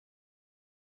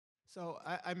So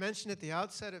I mentioned at the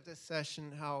outset of this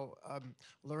session how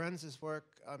Lorenz's work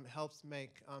helps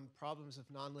make problems of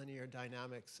nonlinear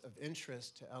dynamics of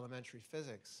interest to elementary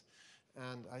physics.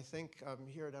 And I think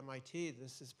here at MIT,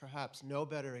 this is perhaps no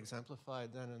better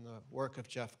exemplified than in the work of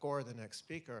Jeff Gore, the next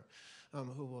speaker,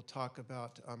 who will talk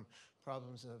about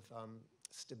problems of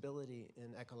stability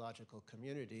in ecological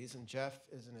communities. And Jeff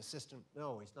is an assistant,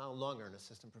 no, he's no longer an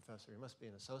assistant professor. He must be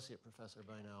an associate professor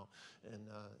by now in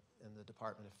the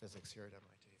Department of Physics here at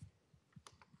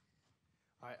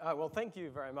MIT. All right, well, thank you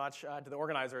very much to the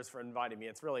organizers for inviting me.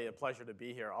 It's really a pleasure to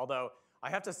be here, although I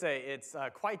have to say it's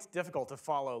quite difficult to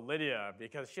follow Lydia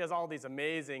because she has all these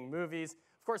amazing movies.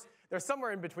 Of course, they're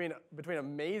somewhere in between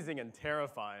amazing and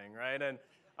terrifying, right? And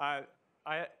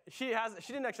she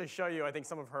didn't actually show you, I think,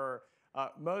 some of her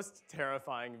most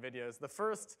terrifying videos. The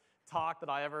first talk that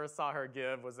I ever saw her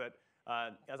give was at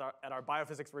our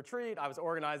biophysics retreat. I was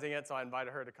organizing it, so I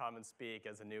invited her to come and speak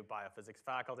as a new biophysics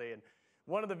faculty. And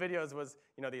one of the videos was,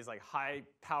 these like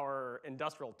high-power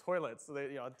industrial toilets. So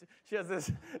they, she has this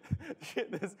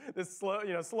this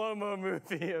slow-mo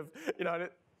movie of,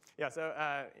 yeah. So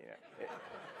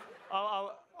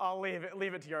I'll leave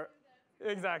it to your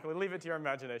leave it to your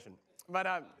imagination.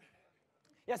 But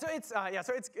yeah, so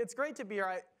it's great to be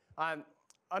here.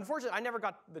 Unfortunately, I never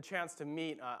got the chance to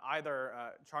meet either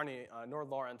Charney nor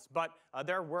Lorenz, but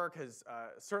their work has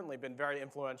certainly been very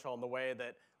influential in the way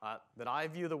that I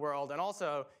view the world, and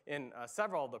also in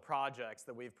several of the projects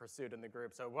that we've pursued in the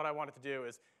group. So what I wanted to do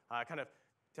is kind of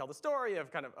tell the story of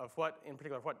what, in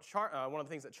particular, one of the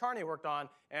things that Charney worked on,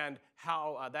 and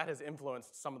how that has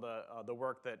influenced some of the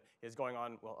work that is going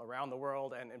on around the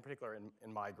world, and in particular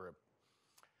in my group.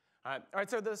 All right,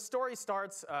 so the story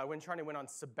starts when Charney went on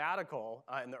sabbatical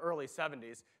in the early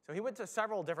 70s. So he went to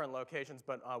several different locations,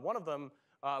 but one of them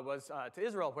was to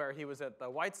Israel, where he was at the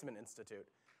Weizmann Institute.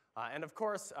 And of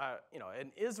course,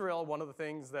 in Israel, one of the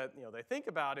things that they think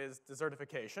about is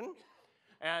desertification.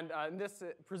 And this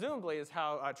presumably is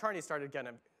how Charney started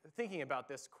thinking about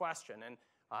this question.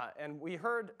 And we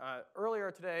heard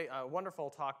earlier today a wonderful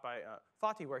talk by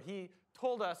Fatih, where he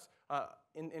told us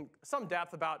in some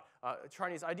depth about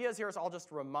Charney's ideas here. So I'll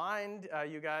just remind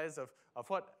you guys of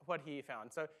what he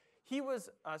found. So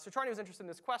Charney was interested in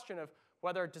this question of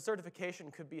whether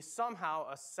desertification could be somehow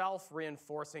a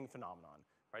self-reinforcing phenomenon.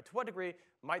 Right? To what degree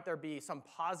might there be some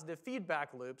positive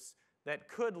feedback loops that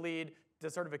could lead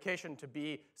desertification to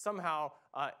be somehow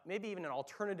maybe even an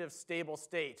alternative stable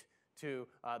state to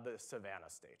the savanna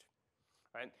state?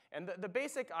 Right? And the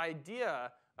basic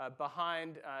idea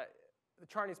behind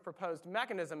Charney's proposed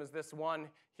mechanism is this one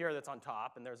here that's on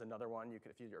top, and there's another one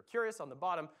if you're curious on the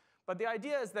bottom. But the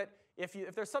idea is that if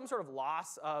there's some sort of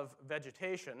loss of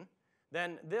vegetation,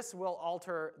 then this will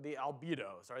alter the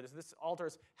albedos. Right? This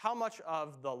alters how much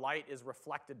of the light is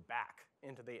reflected back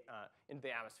into the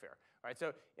atmosphere. Right?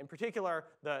 So in particular,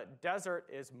 the desert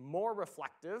is more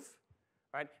reflective.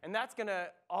 Right? And that's going to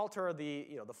alter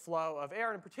the flow of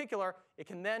air. And in particular, it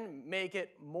can then make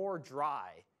it more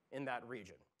dry in that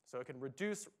region. So it can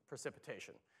reduce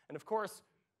precipitation. And of course,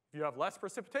 if you have less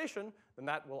precipitation, then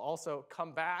that will also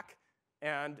come back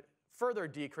and further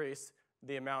decrease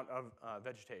the amount of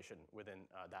vegetation within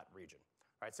that region.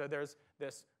 Right? So there's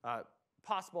this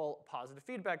possible positive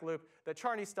feedback loop that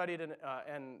Charney studied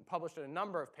and published in a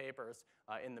number of papers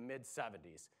in the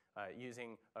mid-'70s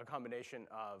using a combination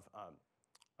of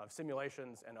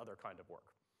simulations and other kind of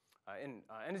work. And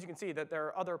as you can see, that there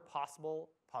are other possible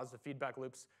positive feedback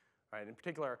loops. Right? In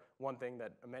particular, one thing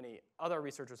that many other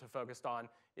researchers have focused on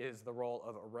is the role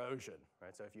of erosion.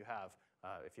 Right? So if you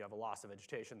have a loss of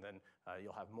vegetation, then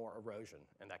you'll have more erosion,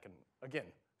 and that can, again,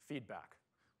 feed back.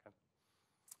 Okay?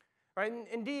 Right? And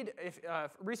indeed, if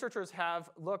researchers have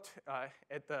looked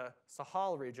at the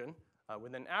Sahel region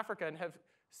within Africa and have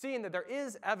seen that there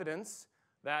is evidence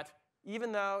that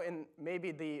even though in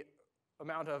maybe the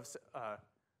amount of,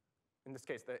 in this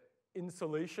case, the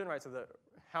insolation, right, so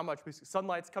how much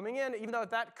sunlight's coming in, even though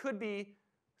that could be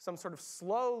some sort of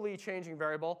slowly changing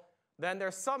variable, then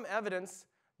there's some evidence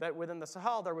that within the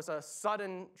Sahel there was a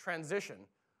sudden transition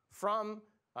from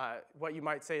what you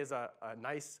might say is a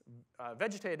nice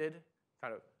vegetated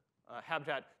kind of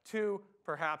habitat to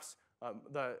perhaps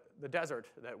the desert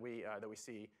that we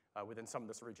see within some of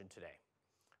this region today.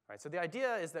 Right, so the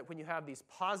idea is that when you have these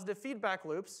positive feedback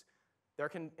loops, there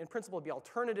can, in principle, be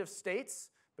alternative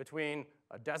states between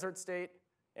a desert state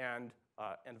and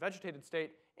vegetated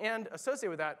state, and associated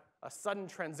with that, a sudden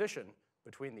transition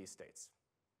between these states.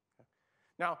 Okay.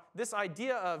 Now, this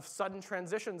idea of sudden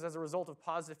transitions as a result of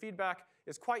positive feedback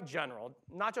is quite general,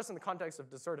 not just in the context of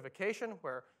desertification,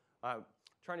 where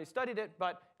Charney studied it,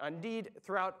 but indeed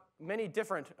throughout many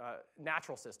different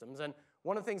natural systems. And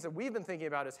one of the things that we've been thinking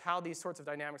about is how these sorts of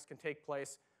dynamics can take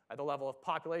place at the level of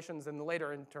populations and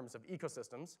later in terms of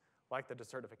ecosystems, like the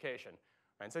desertification.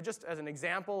 And so just as an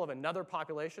example of another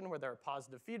population where there are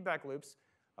positive feedback loops,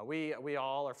 we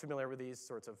all are familiar with these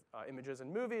sorts of images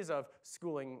and movies of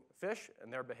schooling fish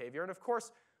and their behavior. And of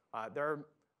course, there are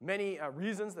many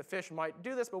reasons that fish might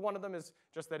do this, but one of them is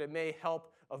just that it may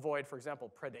help avoid, for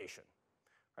example, predation.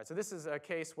 Right, so this is a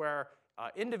case where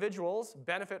individuals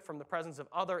benefit from the presence of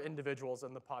other individuals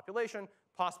in the population,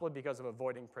 possibly because of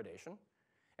avoiding predation.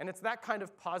 And it's that kind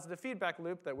of positive feedback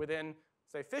loop that within,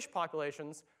 say, fish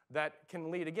populations that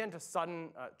can lead, again, to sudden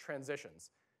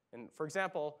transitions. And for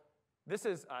example, this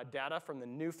is data from the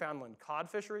Newfoundland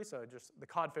cod fishery, so just the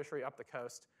cod fishery up the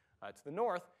coast to the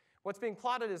north. What's being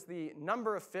plotted is the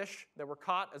number of fish that were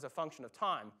caught as a function of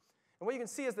time. And what you can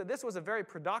see is that this was a very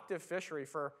productive fishery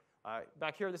for,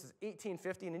 back here, this is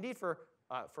 1850, and indeed for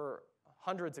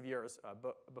hundreds of years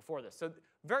before this. So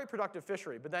very productive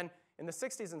fishery. But then in the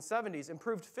 60s and 70s,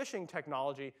 improved fishing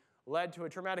technology led to a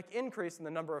dramatic increase in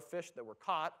the number of fish that were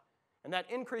caught. And that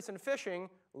increase in fishing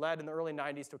led in the early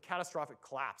 90s to a catastrophic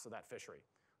collapse of that fishery.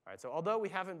 All right, so although we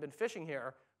haven't been fishing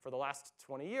here for the last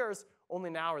 20 years,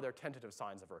 only now are there tentative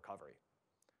signs of recovery.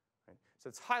 Right? So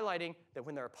it's highlighting that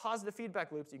when there are positive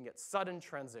feedback loops, you can get sudden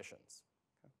transitions.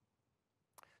 Okay?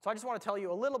 So I just want to tell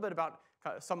you a little bit about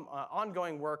some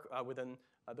ongoing work within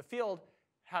the field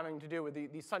having to do with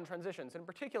these sudden transitions. In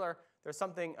particular, there's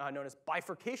something known as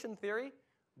bifurcation theory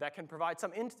that can provide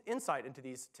some insight into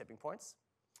these tipping points.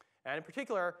 And in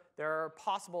particular, there are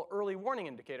possible early warning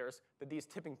indicators that these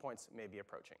tipping points may be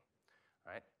approaching.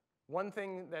 Right? One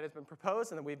thing that has been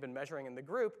proposed and that we've been measuring in the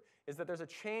group is that there's a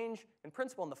change in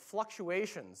principle in the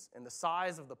fluctuations in the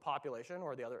size of the population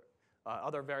or the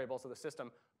other variables of the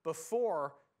system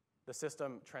before the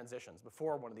system transitions,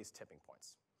 before one of these tipping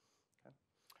points.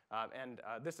 Okay? And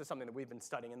this is something that we've been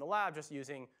studying in the lab just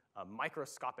using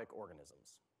microscopic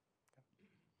organisms.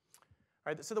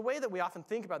 All right, so the way that we often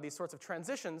think about these sorts of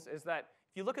transitions is that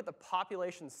if you look at the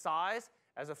population size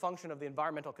as a function of the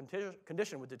environmental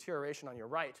condition with deterioration on your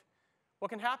right,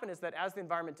 what can happen is that as the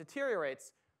environment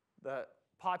deteriorates, the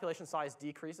population size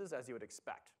decreases as you would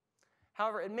expect.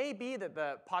 However, it may be that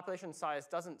the population size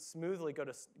doesn't smoothly go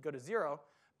to zero,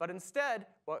 but instead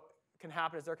what can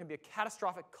happen is there can be a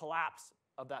catastrophic collapse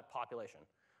of that population.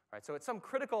 All right, so at some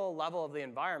critical level of the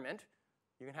environment,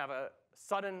 you can have a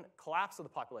sudden collapse of the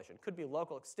population. It could be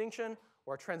local extinction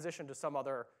or a transition to some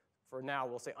other, for now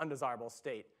we'll say undesirable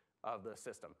state of the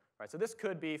system. Right? So this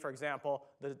could be, for example,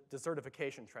 the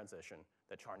desertification transition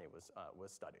that Charney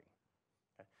was studying.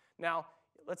 Okay? Now,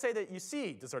 let's say that you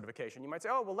see desertification. You might say,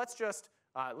 oh, well, let's just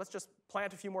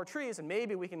plant a few more trees and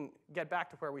maybe we can get back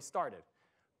to where we started.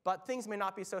 But things may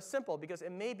not be so simple because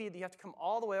it may be that you have to come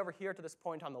all the way over here to this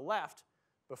point on the left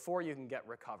before you can get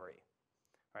recovery.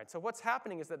 Right, so what's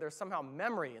happening is that there's somehow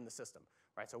memory in the system.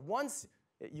 Right? So once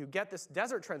you get this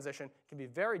desert transition, it can be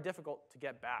very difficult to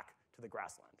get back to the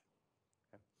grassland.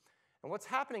 Okay? And what's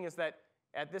happening is that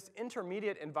at this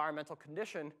intermediate environmental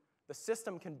condition, the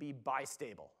system can be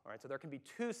bistable. Right? So there can be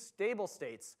two stable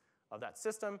states of that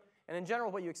system. And in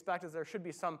general, what you expect is there should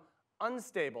be some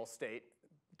unstable state,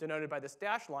 denoted by this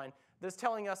dashed line, that's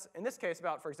telling us, in this case,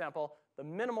 about, for example, the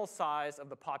minimal size of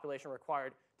the population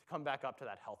required to come back up to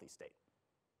that healthy state.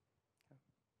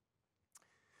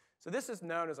 So this is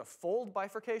known as a fold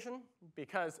bifurcation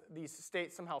because these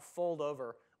states somehow fold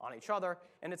over on each other.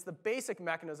 And it's the basic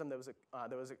mechanism that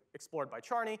was explored by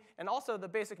Charney, and also the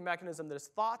basic mechanism that is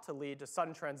thought to lead to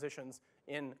sudden transitions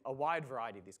in a wide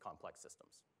variety of these complex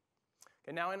systems.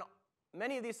 Okay, now, in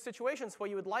many of these situations,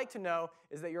 what you would like to know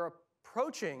is that you're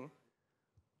approaching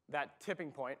that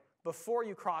tipping point before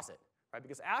you cross it. Right?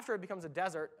 Because after it becomes a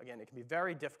desert, again, it can be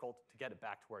very difficult to get it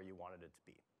back to where you wanted it to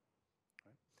be.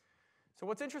 So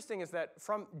what's interesting is that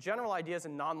from general ideas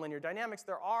in nonlinear dynamics,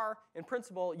 there are, in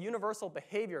principle, universal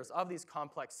behaviors of these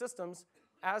complex systems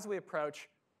as we approach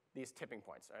these tipping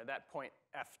points, or that point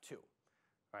F2.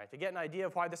 All right, to get an idea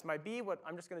of why this might be, what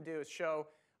I'm just going to do is show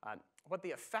what the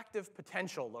effective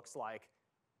potential looks like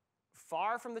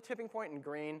far from the tipping point in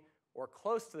green or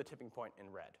close to the tipping point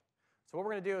in red. So what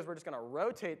we're going to do is we're just going to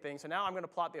rotate things. So now I'm going to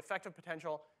plot the effective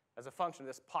potential as a function of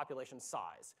this population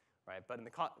size. Right? But in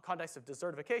the context of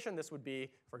desertification, this would be,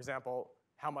 for example,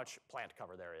 how much plant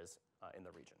cover there is in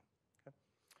the region. Okay?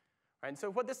 Right, and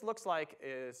so what this looks like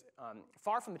is,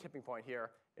 far from the tipping point here,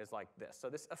 is like this. So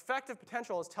this effective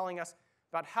potential is telling us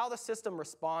about how the system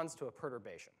responds to a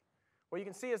perturbation. What you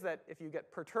can see is that if you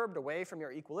get perturbed away from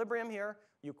your equilibrium here,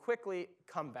 you quickly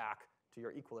come back to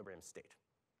your equilibrium state.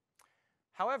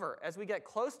 However, as we get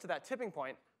close to that tipping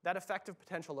point, that effective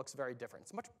potential looks very different.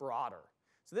 It's much broader.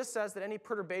 So this says that any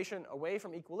perturbation away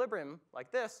from equilibrium,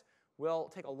 like this,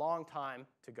 will take a long time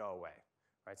to go away.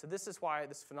 Right? So this is why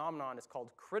this phenomenon is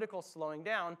called critical slowing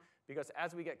down, because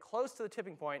as we get close to the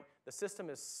tipping point, the system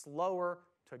is slower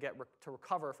to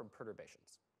recover from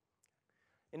perturbations.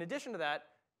 In addition to that,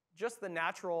 just the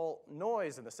natural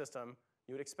noise in the system,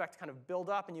 you would expect to kind of build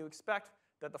up, and you expect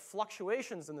that the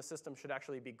fluctuations in the system should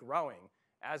actually be growing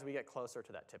as we get closer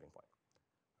to that tipping point.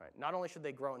 Right? Not only should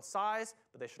they grow in size,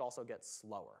 but they should also get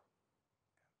slower.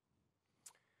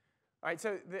 All right,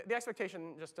 so the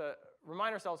expectation, just to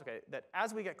remind ourselves, okay, that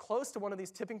as we get close to one of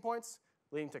these tipping points,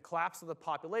 leading to collapse of the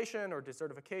population or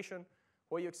desertification,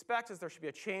 what you expect is there should be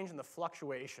a change in the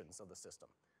fluctuations of the system.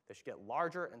 They should get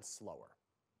larger and slower.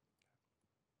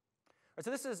 All right, so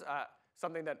this is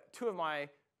something that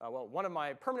one of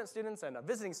my permanent students and a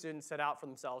visiting student set out for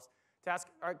themselves to ask,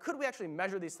 all right, could we actually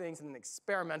measure these things in an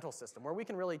experimental system where we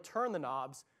can really turn the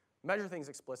knobs, measure things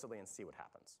explicitly, and see what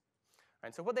happens? All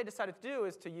right, so what they decided to do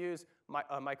is to use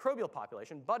a microbial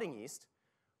population, budding yeast,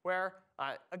 where,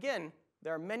 again,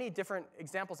 there are many different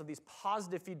examples of these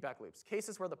positive feedback loops,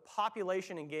 cases where the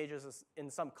population engages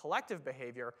in some collective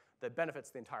behavior that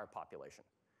benefits the entire population.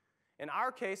 In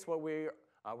our case, what we're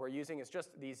using is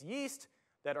just these yeast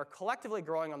that are collectively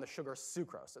growing on the sugar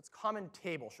sucrose. It's common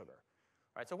table sugar.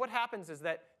 Right, so what happens is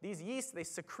that these yeasts, they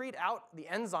secrete out the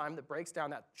enzyme that breaks down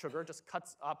that sugar, just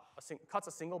cuts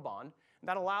a single bond, and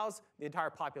that allows the entire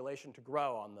population to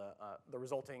grow on the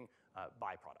resulting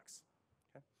byproducts.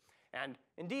 Okay? And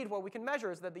indeed, what we can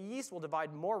measure is that the yeast will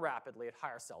divide more rapidly at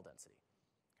higher cell density.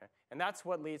 Okay? And that's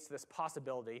what leads to this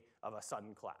possibility of a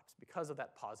sudden collapse, because of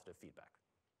that positive feedback.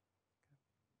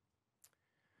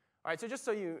 All right, so just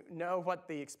so you know what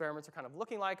the experiments are kind of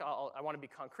looking like, I want to be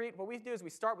concrete. What we do is we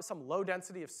start with some low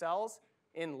density of cells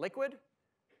in liquid.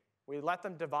 We let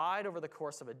them divide over the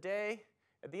course of a day.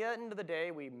 At the end of the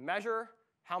day, we measure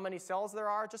how many cells there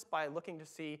are just by looking to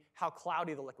see how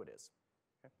cloudy the liquid is.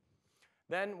 Okay?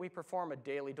 Then we perform a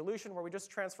daily dilution where we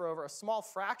just transfer over a small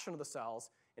fraction of the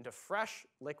cells into fresh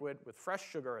liquid with fresh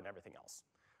sugar and everything else.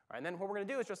 All right, and then what we're going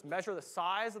to do is just measure the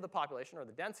size of the population, or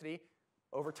the density,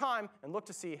 over time, and look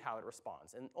to see how it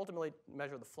responds, and ultimately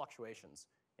measure the fluctuations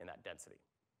in that density.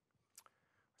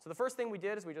 So the first thing we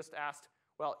did is we just asked,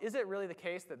 well, is it really the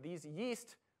case that these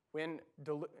yeast, when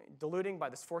diluting by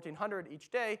this 1400 each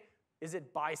day, is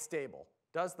it bistable?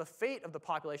 Does the fate of the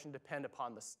population depend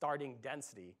upon the starting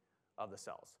density of the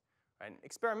cells? And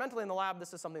experimentally in the lab,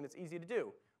 this is something that's easy to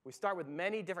do. We start with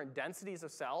many different densities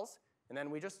of cells, and then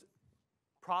we just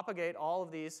propagate all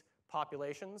of these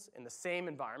populations in the same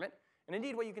environment. And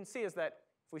indeed, what you can see is that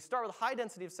if we start with a high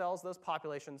density of cells, those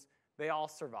populations, they all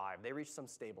survive. They reach some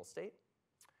stable state.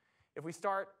 If we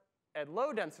start at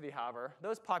low density, however,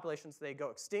 those populations, they go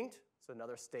extinct. It's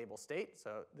another stable state.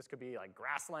 So this could be like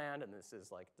grassland, and this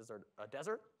is like a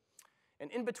desert.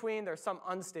 And in between, there's some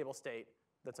unstable state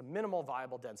that's a minimal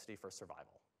viable density for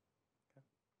survival. Okay?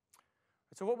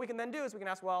 So what we can then do is we can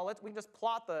ask, well, we can just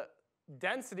plot the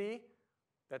density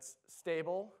that's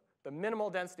stable, the minimal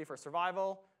density for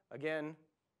survival. Again,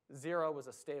 0 was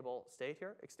a stable state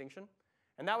here, extinction.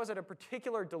 And that was at a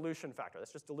particular dilution factor.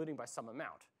 That's just diluting by some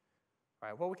amount. All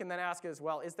right, what we can then ask is,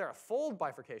 well, is there a fold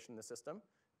bifurcation in the system?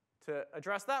 To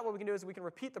address that, what we can do is we can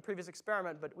repeat the previous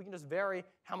experiment, but we can just vary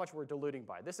how much we're diluting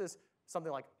by. This is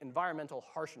something like environmental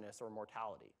harshness or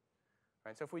mortality. All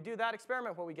right, so if we do that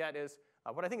experiment, what we get is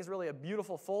what I think is really a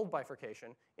beautiful fold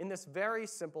bifurcation in this very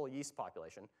simple yeast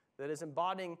population that is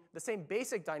embodying the same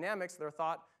basic dynamics that are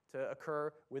thought to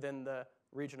occur within the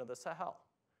region of the Sahel. All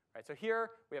right, so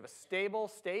here we have a stable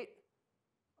state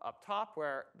up top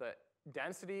where the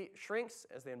density shrinks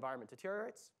as the environment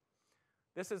deteriorates.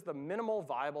 This is the minimal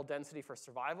viable density for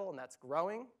survival, and that's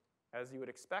growing, as you would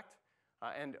expect.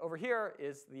 And over here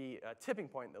is the tipping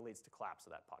point that leads to collapse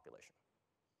of that population.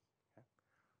 Okay?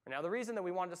 Now, the reason that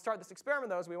we wanted to start this experiment,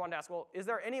 though, is we wanted to ask, well, is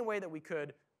there any way that we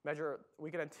could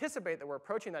anticipate that we're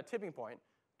approaching that tipping point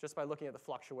just by looking at the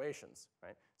fluctuations,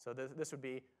 right? So this would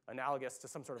be analogous to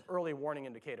some sort of early warning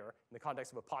indicator in the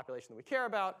context of a population that we care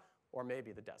about, or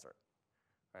maybe the desert.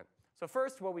 Right? So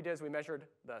first, what we did is we measured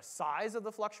the size of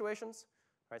the fluctuations.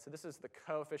 Right? So this is the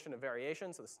coefficient of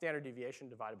variation, so the standard deviation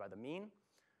divided by the mean.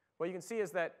 What you can see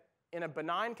is that in a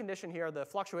benign condition here, the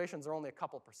fluctuations are only a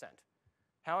couple percent.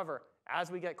 However,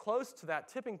 as we get close to that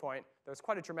tipping point, there's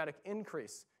quite a dramatic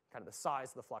increase in kind of the size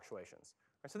of the fluctuations.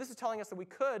 Right? So this is telling us that we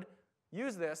could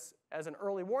use this as an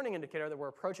early warning indicator that we're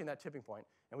approaching that tipping point,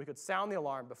 and we could sound the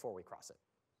alarm before we cross it.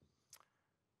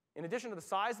 In addition to the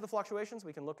size of the fluctuations,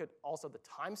 we can look at also the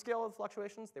time scale of the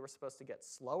fluctuations. They were supposed to get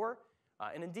slower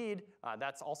And indeed,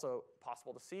 that's also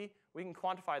possible to see. We can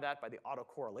quantify that by the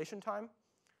autocorrelation time.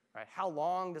 Right? How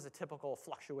long does a typical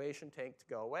fluctuation take to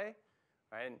go away?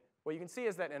 Right? And what you can see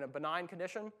is that in a benign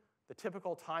condition, the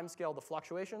typical time scale of the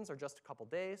fluctuations are just a couple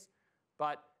days.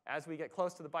 But as we get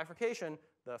close to the bifurcation,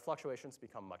 the fluctuations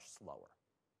become much slower.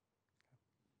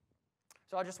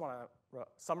 So I just want to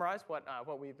summarize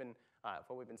what we've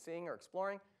been seeing or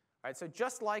exploring. All right, so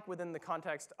just like within the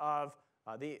context of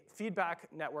the feedback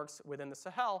networks within the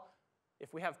Sahel,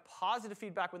 if we have positive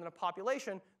feedback within a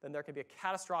population, then there can be a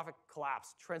catastrophic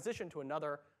collapse, transition to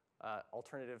another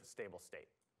alternative stable state.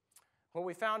 What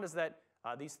we found is that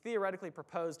these theoretically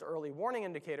proposed early warning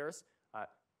indicators,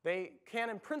 they can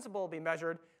in principle be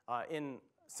measured in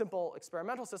simple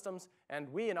experimental systems, and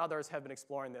we and others have been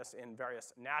exploring this in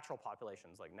various natural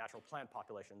populations, like natural plant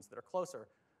populations that are closer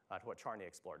to what Charney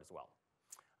explored as well.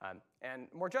 And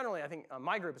more generally, I think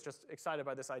my group is just excited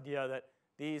by this idea that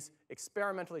these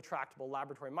experimentally tractable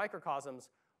laboratory microcosms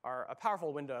are a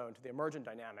powerful window into the emergent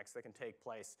dynamics that can take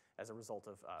place as a result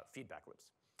of feedback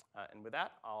loops. And with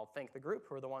that, I'll thank the group,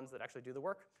 who are the ones that actually do the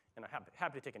work, and I'm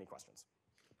happy to take any questions.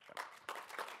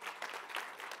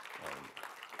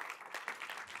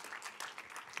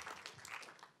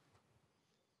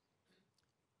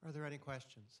 Are there any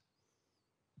questions?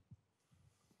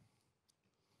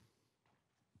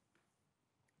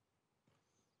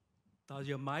 Does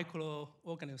your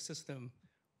microorganism system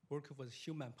work with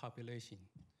human population?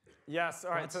 Yes,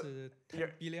 all right. What's 10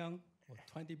 billion or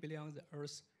 20 billion the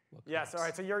Earth will Yes, all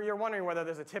right. So you're wondering whether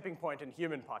there's a tipping point in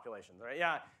human populations, right?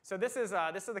 Yeah. So this is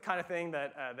the kind of thing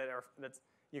that's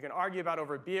you can argue about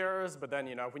over beers, but then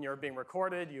when you're being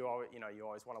recorded, you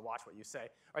always want to watch what you say.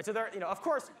 All right. So there, of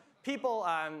course, people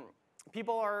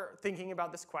are thinking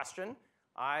about this question.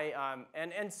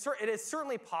 It is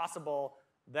certainly possible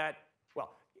that,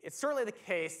 well, it's certainly the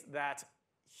case that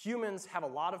humans have a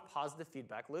lot of positive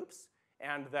feedback loops,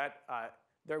 and that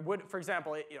there would, for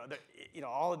example,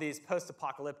 all of these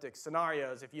post-apocalyptic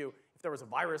scenarios, if there was a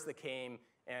virus that came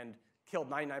and killed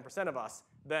 99% of us,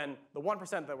 then the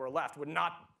 1% that were left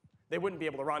they wouldn't be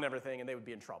able to run everything, and they would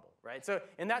be in trouble, right? So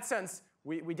in that sense,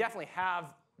 we definitely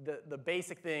have the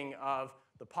basic thing of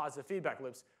the positive feedback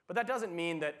loops, but that doesn't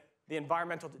mean that the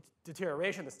environmental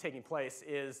deterioration that's taking place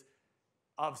is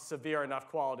of severe enough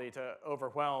quality to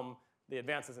overwhelm the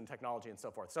advances in technology and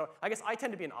so forth. So I guess I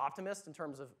tend to be an optimist in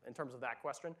terms of that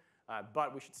question,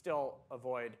 but we should still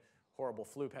avoid horrible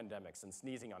flu pandemics and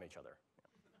sneezing on each other.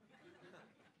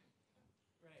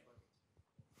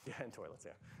 Yeah, and toilets,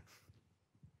 yeah.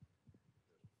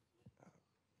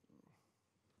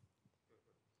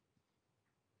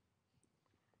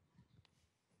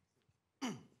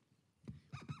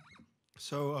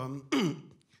 So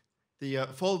the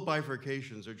fold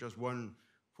bifurcations are just one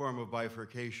form of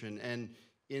bifurcation, and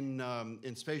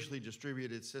in spatially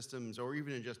distributed systems, or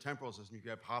even in just temporal systems, you can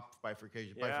have hop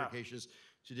bifurcations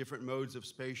to different modes of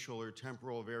spatial or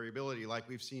temporal variability, like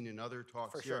we've seen in other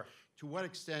talks here. Sure. To what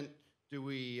extent do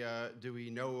we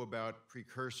know about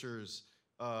precursors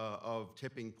of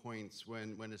tipping points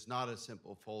when it's not a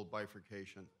simple fold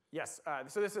bifurcation? Yes,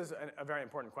 so this is a very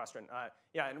important question.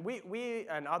 And we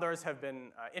and others have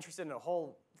been interested in a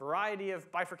whole variety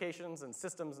of bifurcations and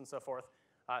systems and so forth.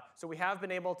 So we have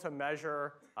been able to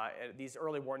measure these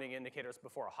early warning indicators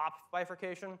before a hop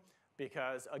bifurcation,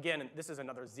 because again, this is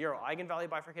another zero eigenvalue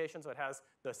bifurcation, so it has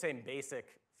the same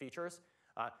basic features.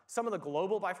 Some of the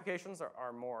global bifurcations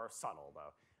are more subtle,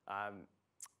 though.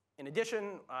 In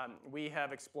addition, we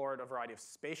have explored a variety of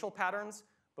spatial patterns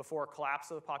before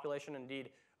collapse of the population.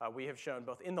 Indeed, we have shown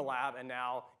both in the lab and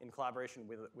now in collaboration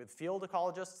with field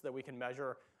ecologists that we can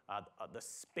measure the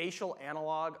spatial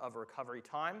analog of recovery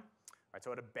time. Right,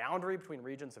 so at a boundary between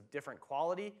regions of different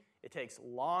quality, it takes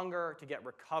longer to get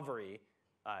recovery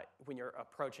when you're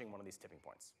approaching one of these tipping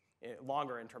points.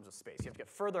 Longer in terms of space. You have to get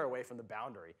further away from the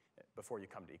boundary before you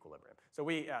come to equilibrium. So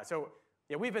we've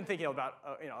been thinking about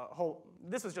a whole.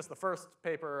 This was just the first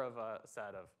paper of a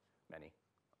set of many.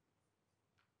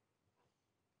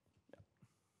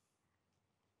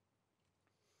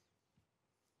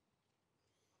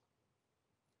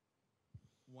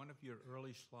 One of your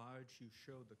early slides, you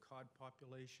showed the cod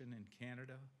population in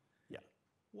Canada. Yeah.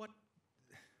 What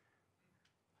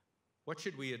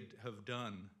should we have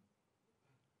done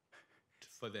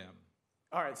for them?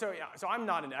 All right, so I'm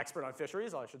not an expert on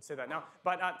fisheries, I should say that now.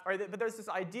 But there's this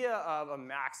idea of a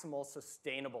maximal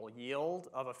sustainable yield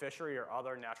of a fishery or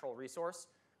other natural resource,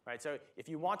 right? So if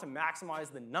you want to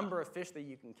maximize the number of fish that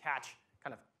you can catch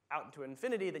kind of out into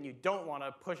infinity, then you don't want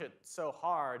to push it so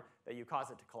hard that you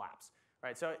cause it to collapse,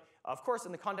 right? So of course,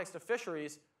 in the context of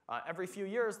fisheries, every few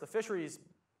years, the fishery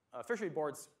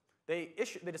boards,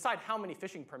 they decide how many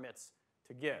fishing permits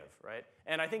to give, right?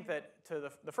 And I think that to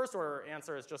the first order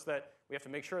answer is just that we have to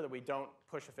make sure that we don't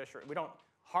push a fishery, we don't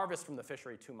harvest from the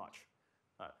fishery too much.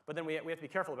 But then we have to be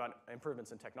careful about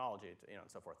improvements in technology, and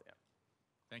so forth. Yeah.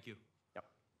 Thank you. Yep.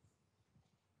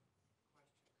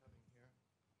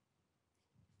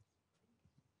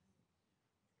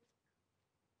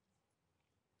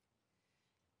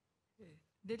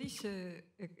 There is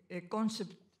a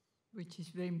concept which is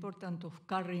very important of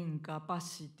carrying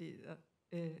capacity.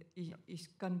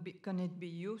 Can it be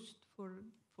used for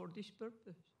this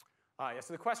purpose? Yeah,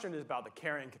 so the question is about the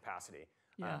carrying capacity.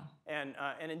 Yeah.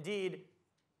 And indeed,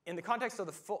 in the context of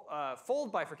the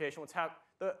fold bifurcation,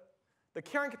 the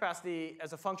carrying capacity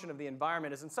as a function of the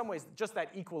environment is in some ways just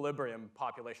that equilibrium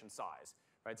population size.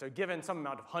 Right? So given some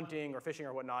amount of hunting or fishing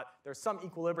or whatnot, there's some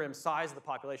equilibrium size of the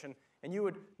population, and you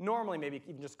would normally maybe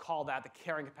even just call that the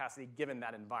carrying capacity given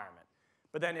that environment.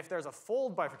 But then if there's a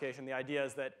fold bifurcation, the idea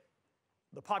is that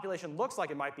the population looks like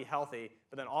it might be healthy,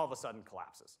 but then all of a sudden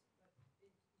collapses.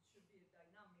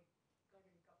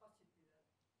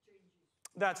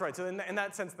 That's right. So in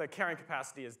that sense, the carrying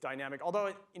capacity is dynamic.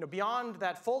 Although beyond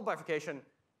that fold bifurcation,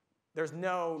 there's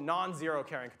no non-zero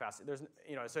carrying capacity.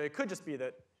 So it could just be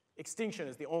that extinction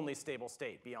is the only stable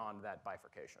state beyond that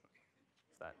bifurcation.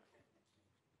 Is that?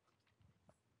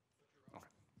 Okay.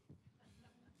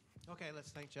 Okay,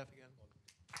 let's thank Jeff again.